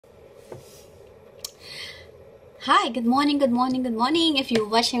Hi, good morning, good morning, good morning. If you're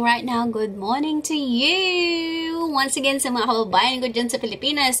watching right now, good morning to you. Once again, sa mga kababayan ko dyan sa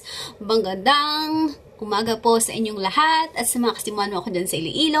Pilipinas, magandang umaga po sa inyong lahat. At sa mga kasimuano ko dyan sa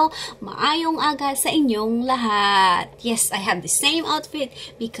Iloilo, maayong aga sa inyong lahat. Yes, I have the same outfit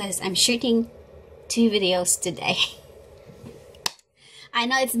because I'm shooting 2 videos today. I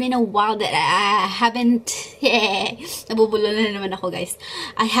know it's been a while that I haven't, nabubulo na naman ako guys.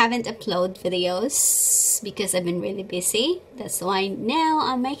 I haven't uploaded videos because I've been really busy. That's why now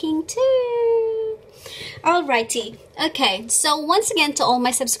I'm making 2. Alrighty. Okay, so once again to all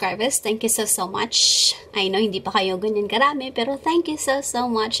my subscribers, thank you so much. I know hindi pa kayo ganyan karami, pero thank you so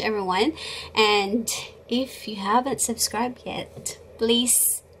much everyone. And if you haven't subscribed yet,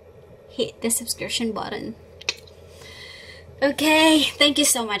 please hit the subscription button. Okay, thank you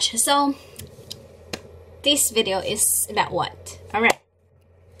so much. So, this video is about what? Alright.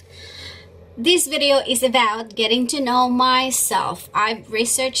 This video is about getting to know myself. I've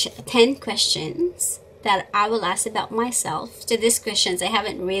researched 10 questions that I will ask about myself. To these questions, I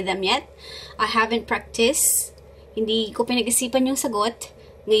haven't read them yet. I haven't practiced. Hindi ko pinag-isipan yung sagot.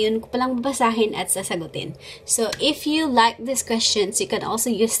 Ngayon ko palang babasahin at sasagutin. So, if you like these questions, you can also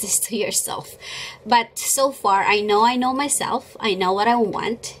use this to yourself. But so far, I know myself. I know what I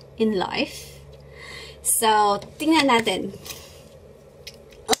want in life. So, tingnan natin.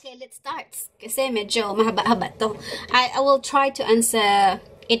 Okay, let's start. Kasi medyo mahaba-haba to. I will try to answer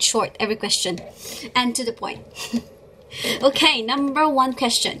it short, every question. And to the point. Okay, number 1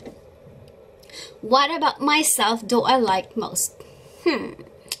 question. What about myself do I like most?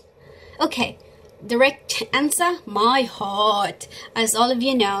 Okay, direct answer, my heart. As all of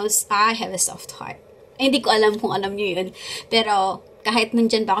you knows, I have a soft heart. Hindi ko alam kung alam niyo yun. Pero kahit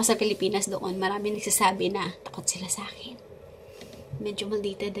nandyan pa ako sa Pilipinas doon, marami nagsasabi na takot sila sa akin. Medyo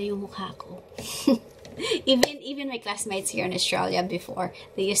maldita daw yung mukha ko. even my classmates here in Australia before,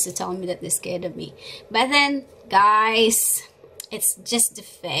 they used to tell me that they're scared of me. But then, guys, it's just the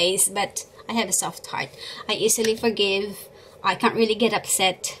face. But I have a soft heart. I easily forgive. I can't really get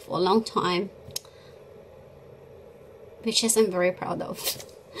upset for a long time, which is I'm very proud of.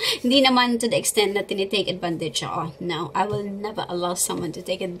 Hindi naman to the extent that they take advantage of. No, I will never allow someone to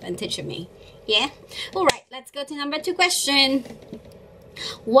take advantage of me. Yeah? Alright, let's go to number 2 question.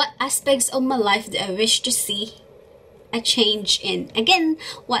 What aspects of my life do I wish to see a change in? Again,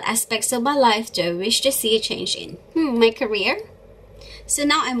 what aspects of my life do I wish to see a change in? My career. So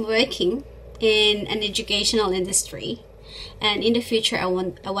now I'm working in an educational industry. And in the future, I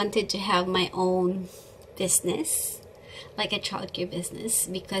wanted to have my own business, like a childcare business,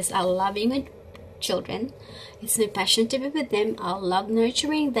 because I love being with children. It's my passion to be with them. I love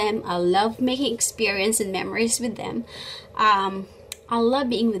nurturing them. I love making experience and memories with them. I love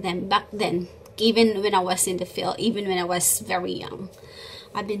being with them back then, even when I was in the field, even when I was very young.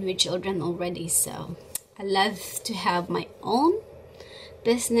 I've been with children already, so I love to have my own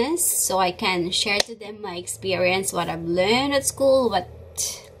business so I can share to them my experience, what I've learned at school, what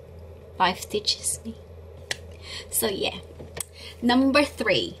life teaches me. So yeah. Number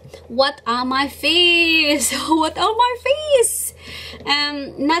 3. What are my fears? What are my fears?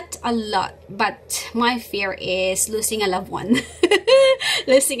 Not a lot, but my fear is losing a loved one.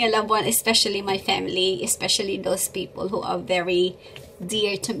 Losing a loved one, especially my family, especially those people who are very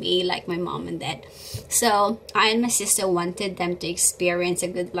dear to me, like my mom and dad. So I and my sister wanted them to experience a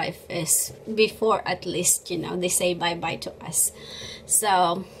good life before, at least, you know, they say bye-bye to us.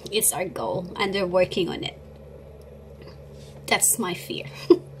 So it's our goal and they're working on it. That's my fear.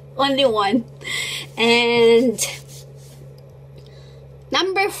 Only one. And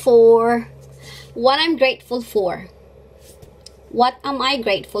number 4, what I'm grateful for. What am I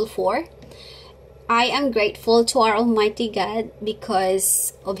grateful for? I am grateful to our Almighty God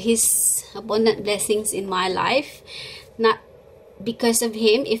because of His abundant blessings in my life. Not because of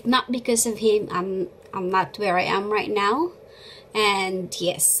Him. If not because of Him, I'm not where I am right now. And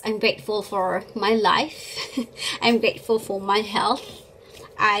yes, I'm grateful for my life. I'm grateful for my health.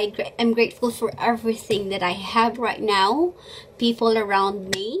 I'm grateful for everything that I have right now. People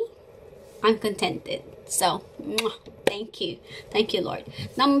around me. I'm contented. So, thank you. Thank you, Lord.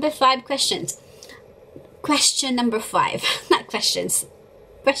 Number 5 questions. Question number 5. Not questions.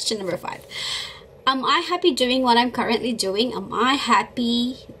 Question number 5. Am I happy doing what I'm currently doing? Am I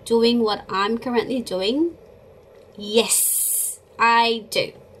happy doing what I'm currently doing? Yes, I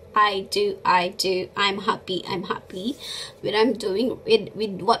do. I do. I'm happy with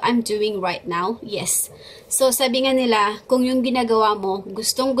what I'm doing right now. Yes. So, sabi nga nila, kung yung ginagawa mo,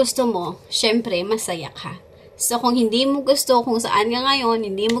 gustong-gusto mo, syempre, masaya ka. So, kung hindi mo gusto, kung saan ka ngayon,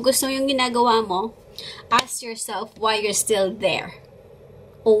 hindi mo gusto yung ginagawa mo, Ask yourself why you're still there.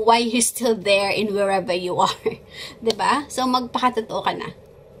 O why you're still there in wherever you are. Diba? So, magpakatotoo ka na.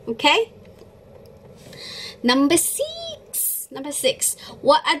 Okay? Number 6.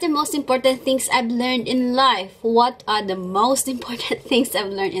 What are the most important things I've learned in life? What are the most important things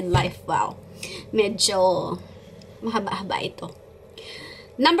I've learned in life? Wow. Medyo mahaba-haba ito.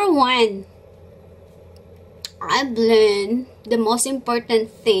 Number 1. I've learned the most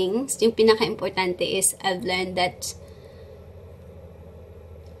important things, yung pinaka-importante is I've learned that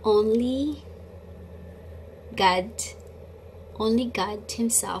only God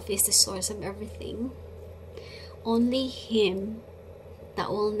himself is the source of everything. Only Him that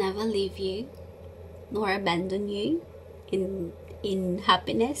will never leave you nor abandon you in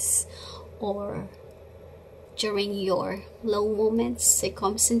happiness or during your low moments,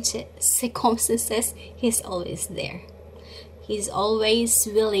 circumstances, He's always there. He's always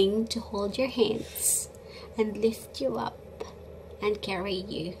willing to hold your hands and lift you up and carry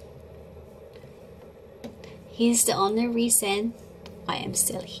you. He's the only reason why I'm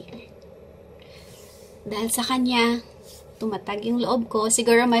still here. Dahil sa Kanya, tumatag yung loob ko.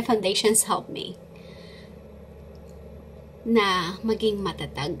 Siguro my foundations help me na maging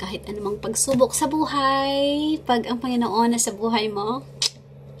matatag kahit anumang pagsubok sa buhay. Pag ang Panginoon na sa buhay mo,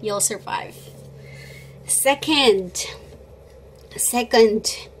 you'll survive. Second,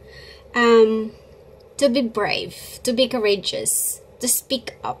 to be brave, to be courageous, to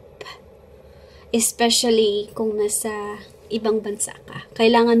speak up. Especially kung nasa ibang bansa ka.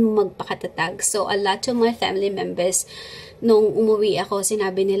 Kailangan mo magpakatatag. So, a lot of my family members, nung umuwi ako,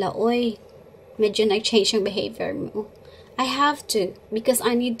 sinabi nila, oy, medyo nag-change yung behavior mo. I have to, because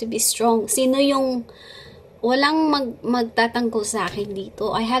I need to be strong. Sino yung walang magtatanggol sa akin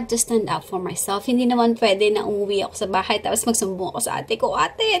dito? I have to stand up for myself. Hindi naman pwede na umuwi ako sa bahay tapos magsumbong ako sa ate ko,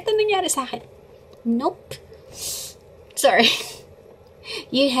 ate, ito nangyari sa akin. Nope. Sorry.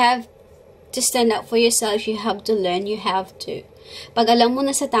 You have to stand up for yourself. You have to learn. You have to. Pag alam mo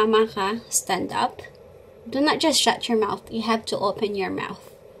na sa tama ka, stand up. Do not just shut your mouth. You have to open your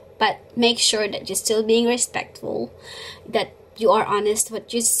mouth. But make sure that you're still being respectful, that you are honest what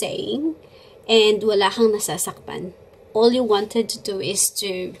you're saying, and wala kang nasasaktan. All you wanted to do is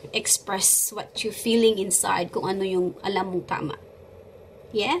to express what you're feeling inside, kung ano yung alam mong tama.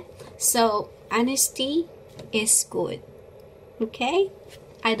 Yeah? So, honesty is good. Okay?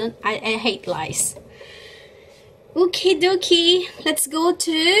 I hate lies. Okay, dokie. Let's go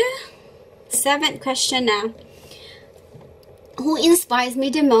to 7th question now. Who inspires me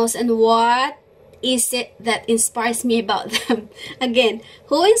the most and what is it that inspires me about them? Again,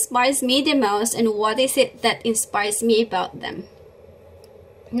 who inspires me the most and what is it that inspires me about them?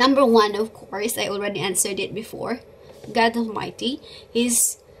 Number 1, of course, I already answered it before. God Almighty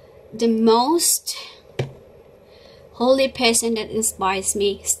is the most holy person that inspires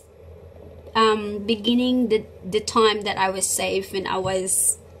me. Beginning the time that I was saved when I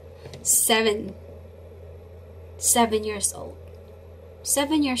was 7 years old.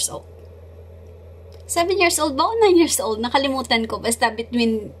 7 years old. 7 years old ba o 9 years old? Nakalimutan ko. Basta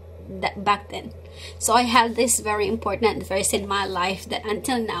between that, back then. So I have this very important verse in my life that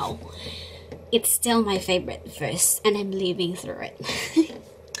until now, it's still my favorite verse. And I'm living through it.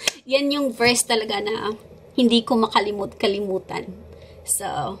 Yan yung verse talaga na hindi ko kalimutan.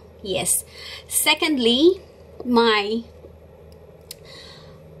 So, yes. Secondly, my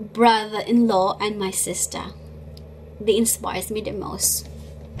brother-in-law and my sister. They inspires me the most.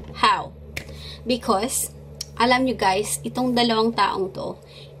 How? Because, alam nyo guys, itong dalawang taong to,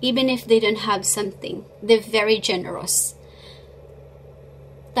 even if they don't have something, they're very generous.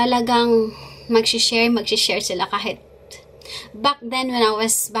 Talagang mag-share sila kahit. Back then, when I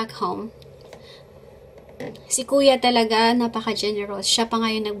was back home, si kuya talaga, napaka-generous. Siya pa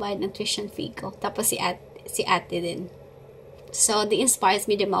ngayon nagbayad ng tuition fee ko. Tapos si ate din. So, they inspires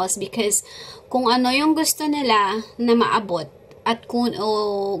me the most because kung ano yung gusto nila na maabot at kung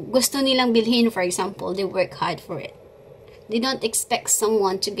gusto nilang bilhin, for example, they work hard for it. They don't expect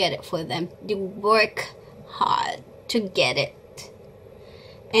someone to get it for them. They work hard to get it.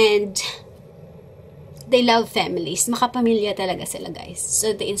 And they love families. Makapamilya talaga sila, guys.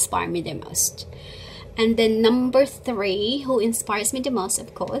 So, they inspire me the most. And then, number 3, who inspires me the most,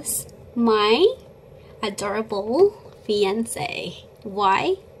 of course, my adorable fiancé.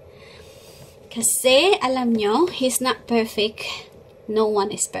 Why? Kasi, alam nyo, he's not perfect. No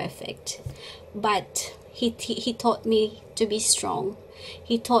one is perfect. But, he taught me to be strong.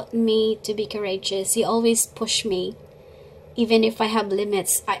 He taught me to be courageous. He always pushed me. Even if I have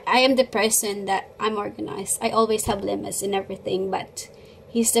limits. I am the person that I'm organized. I always have limits in everything. But,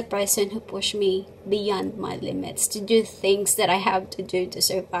 He's the person who pushed me beyond my limits to do things that I have to do to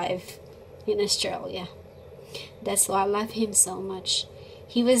survive in Australia. That's why I love him so much.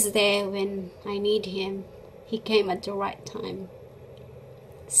 He was there when I need him. He came at the right time.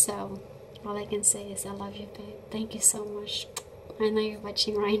 So, all I can say is I love you, babe. Thank you so much. I know you're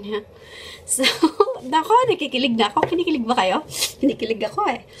watching right now. So, nako, nakikilig na ako. Kinikilig ba kayo? Kinikilig ako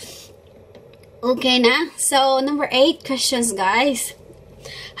eh. Okay na. So, number 8 questions, guys.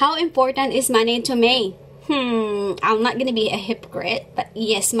 How important is money to me? I'm not gonna be a hypocrite, but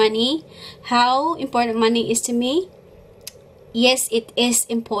yes, money. How important money is to me? Yes, it is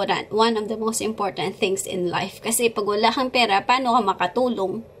important. One of the most important things in life. Kasi pag wala kang pera, paano ka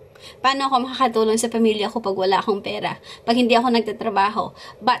makatulong? Paano ako makakatulong sa pamilya ko pag wala akong pera? Pag hindi ako nagtatrabaho.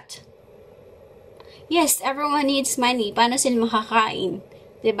 But, yes, everyone needs money. Paano sila makakain?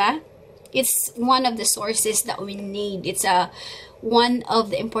 Diba? It's one of the sources that we need. It's one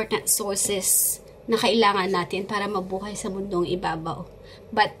of the important sources na kailangan natin para mabuhay sa mundong ibabaw.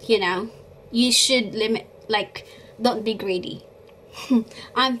 But, you know, you should limit, like, don't be greedy.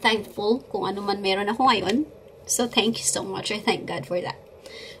 I'm thankful kung ano man meron ako ngayon. So, thank you so much. I thank God for that.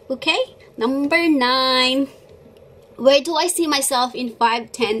 Okay, number 9. Where do I see myself in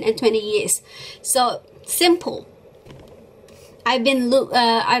 5, 10, and 20 years? So, simple. I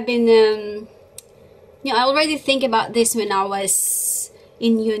already think about this when I was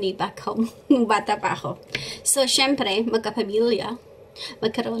in uni back home. Nung bata pa ako. So, syempre, magkapamilya.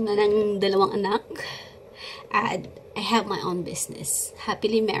 Magkaroon na ng 2 anak. And I have my own business.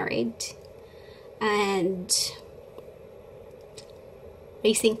 Happily married. And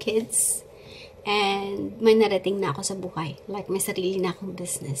raising kids. And may narating na ako sa buhay. Like, may sarili na akong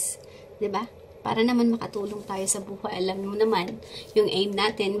business. 'Di ba? Para naman makatulong tayo sa buhay. Alam mo naman, yung aim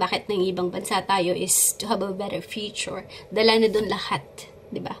natin, bakit ng ibang bansa tayo, is to have a better future. Dala na dun lahat.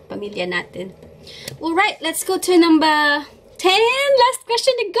 Diba? Pamilya natin. Alright, let's go to number 10. Last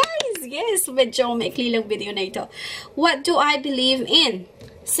question na, guys. Yes, medyo maikli lang video na ito. What do I believe in?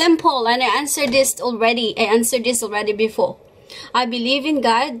 Simple, and I answered this already. Before. I believe in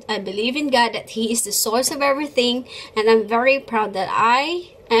God. I believe in God that He is the source of everything. And I'm very proud that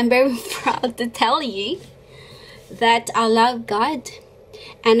I'm very proud to tell you that I love God,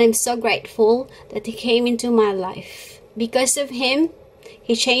 and I'm so grateful that He came into my life. Because of Him,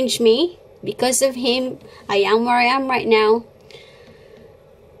 He changed me. Because of Him, I am where I am right now.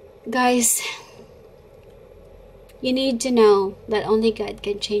 Guys, you need to know that only God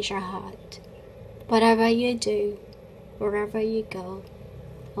can change your heart. Whatever you do, wherever you go,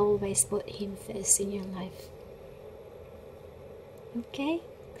 always put Him first in your life. Okay?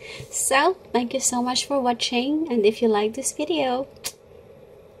 So, thank you so much for watching, and if you like this video,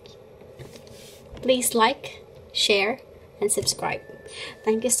 please like, share, and subscribe.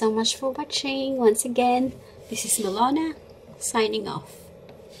 Thank you so much for watching. Once again, this is Milona, signing off.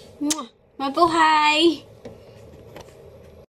 Mwah! Mabuhay!